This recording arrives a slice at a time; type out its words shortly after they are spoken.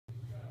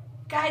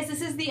Guys,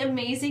 this is the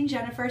amazing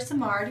Jennifer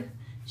Simard.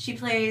 She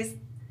plays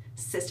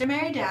Sister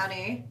Mary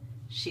Downey.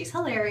 She's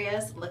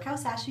hilarious. Look how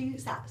sassy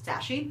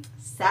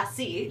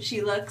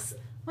she looks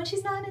when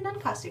she's not in a nun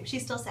costume.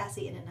 She's still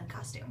sassy in a nun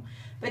costume.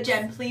 But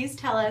Jen, please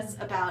tell us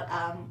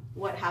about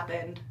what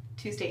happened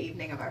Tuesday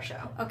evening of our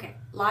show. Okay,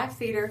 live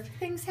theater,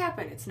 things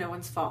happen. It's no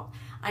one's fault.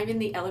 I'm in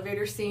the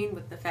elevator scene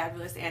with the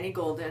fabulous Annie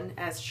Golden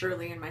as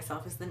Shirley and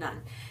myself as the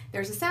nun.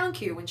 There's a sound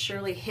cue when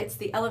Shirley hits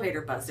the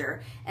elevator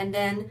buzzer, and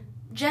then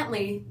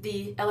gently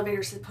the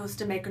elevator's supposed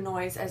to make a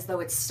noise as though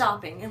it's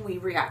stopping, and we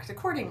react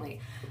accordingly.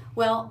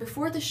 Well,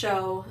 before the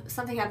show,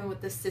 something happened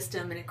with the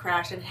system and it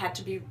crashed and it had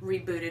to be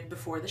rebooted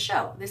before the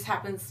show. This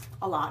happens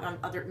a lot on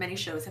many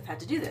shows have had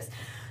to do this.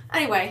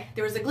 Anyway,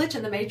 there was a glitch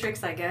in the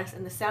matrix, I guess,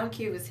 and the sound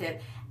cue was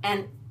hit,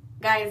 and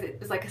guys, it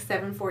was like a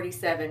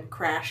 747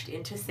 crashed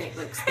into St.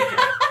 Luke's Theater.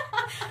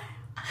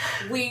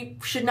 We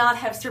should not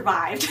have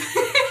survived.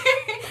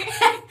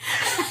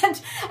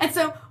 and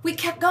so we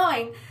kept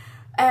going,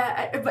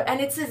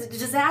 and it's a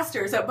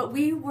disaster. But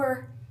we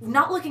were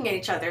not looking at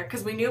each other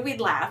because we knew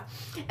we'd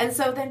laugh. And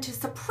so then to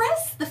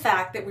suppress the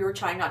fact that we were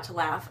trying not to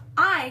laugh,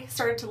 I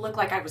started to look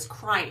like I was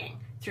crying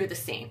through the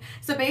scene.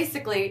 So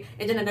basically,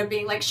 it ended up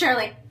being like,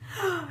 Shirley,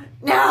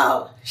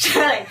 no,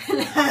 Shirley,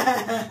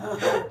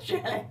 no,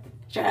 Shirley,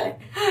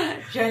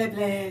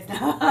 please,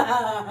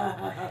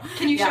 no.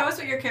 Can you show us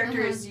what your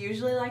character is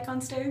usually like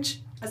on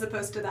stage, as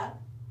opposed to that?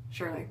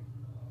 Shirley,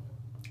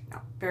 no,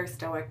 very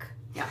stoic.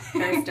 Yeah,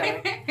 very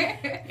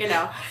stoic. You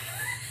know,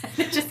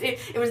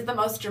 it was the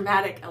most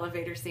dramatic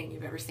elevator scene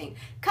you've ever seen.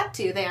 Cut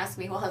to, they asked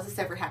me, well, has this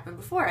ever happened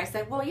before? I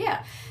said, well,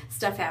 yeah,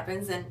 stuff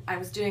happens. And I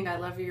was doing I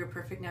Love You, You're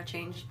Perfect Now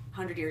changed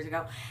 100 years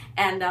ago.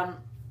 And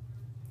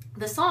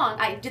the song,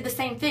 I did the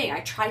same thing. I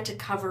tried to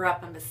cover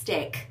up a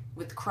mistake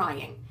with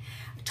crying.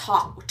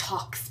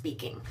 Talk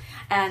speaking.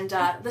 And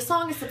the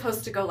song is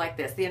supposed to go like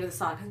this, the end of the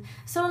song.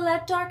 So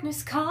let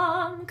darkness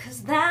come,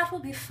 'cause that will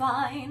be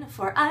fine,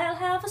 for I'll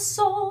have a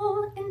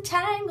soul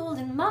entangled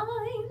in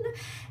mine.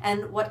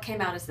 And what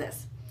came out is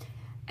this.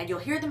 And you'll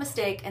hear the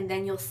mistake, and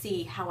then you'll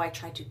see how I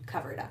tried to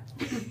cover it up.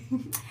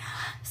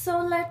 So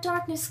let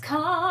darkness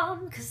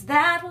come, 'cause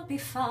that will be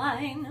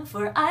fine,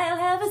 for I'll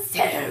have a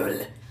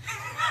soul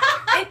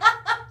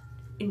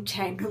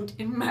entangled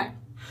in mine.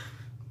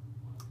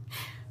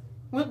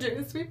 Will do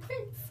as we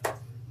please.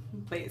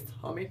 Please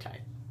hold me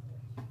tight,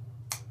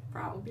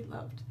 for I will be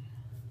loved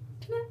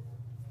tonight.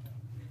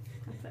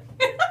 That's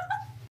it.